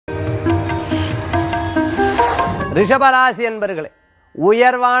ரிஷபராசி என்பர்களே,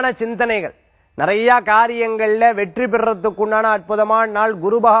 உயர்வான சிந்தனைகள், நிறைய காரியங்கள்ல வெற்றி பெறறதுக்குண்டான அற்புதமான நாள்.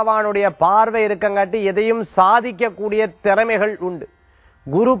 குரு பகவானுடைய பார்வை இருக்கங்காட்டி எதையும் சாதிக்கக்கூடிய திறமைகள் உண்டு.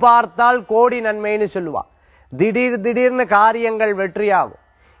 குரு பார்த்தால் கோடி நன்மைன்னு சொல்லுவா. திடீர்னு காரியங்கள் வெற்றியாகும்.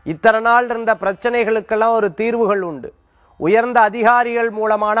 இத்தனை நாள் இருந்த பிரச்சனைகளுக்கெல்லாம் ஒரு தீர்வுகள் உண்டு. உயர்ந்த அதிகாரிகள்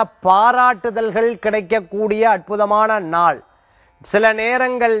மூலமான பாராட்டுதல்கள் கிடைக்கக்கூடிய அற்புதமான நாள். சில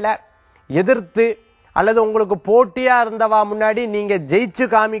நேரங்கள்ல எதிர்த்து அல்லது உங்களுக்கு போட்டியா இருந்தவா முன்னாடி நீங்க ஜெயிச்சு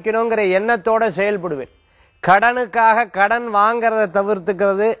காமிக்கணுங்கிற எண்ணத்தோட செயல்படுவேன். கடனுக்காக கடன் வாங்கறத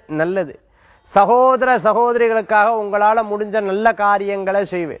தவிர்த்துக்கிறது நல்லது. சகோதர சகோதரிகளுக்காக உங்களால முடிஞ்ச நல்ல காரியங்களை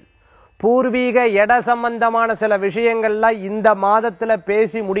செய்வேன். பூர்வீக இட சம்பந்தமான சில விஷயங்கள்லாம் இந்த மாதத்துல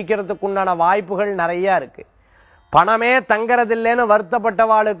பேசி முடிக்கிறதுக்குண்டான வாய்ப்புகள் நிறைய இருக்கு. பணமே தங்கறதில்லைன்னு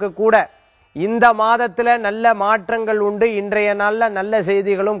வருத்தப்பட்டவாளுக்கு கூட இந்த மாதத்துல நல்ல மாற்றங்கள் உண்டு. இன்றைய நாள்ல நல்ல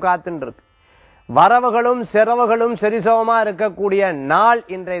செய்திகளும் காத்துட்டு இருக்கு. வரவுகளும் செலவுகளும் சரிசமமா இருக்கக்கூடிய நாள்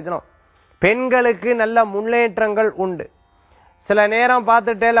இன்றைய தினம். பெண்களுக்கு நல்ல முன்னேற்றங்கள் உண்டு. சில நேரம்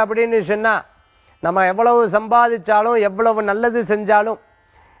பார்த்துட்டேல் அப்படின்னு சொன்னா, நம்ம எவ்வளவு சம்பாதிச்சாலும் எவ்வளவு நல்லது செஞ்சாலும்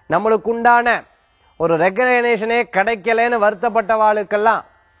நம்மளுக்கு உண்டான ஒரு ரெகக்னேஷனே கிடைக்கலன்னு வருத்தப்பட்டவாளுக்கெல்லாம்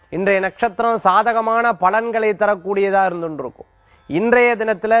இன்றைய நட்சத்திரம் சாதகமான பலன்களை தரக்கூடியதா இருந்துருக்கும். இன்றைய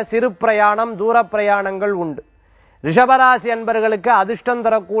தினத்துல சிறு பிரயாணம், தூர பிரயாணங்கள் உண்டு. ரிஷபராசி அன்பர்களுக்கு அதிர்ஷ்டம்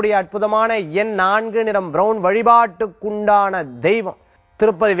தரக்கூடிய அற்புதமான எண் 4, நிறம் பிரவுன். வழிபாட்டுக்குண்டான தெய்வம்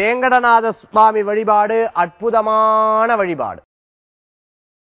திருப்பதி வேங்கடநாத சுவாமி வழிபாடு அற்புதமான வழிபாடு.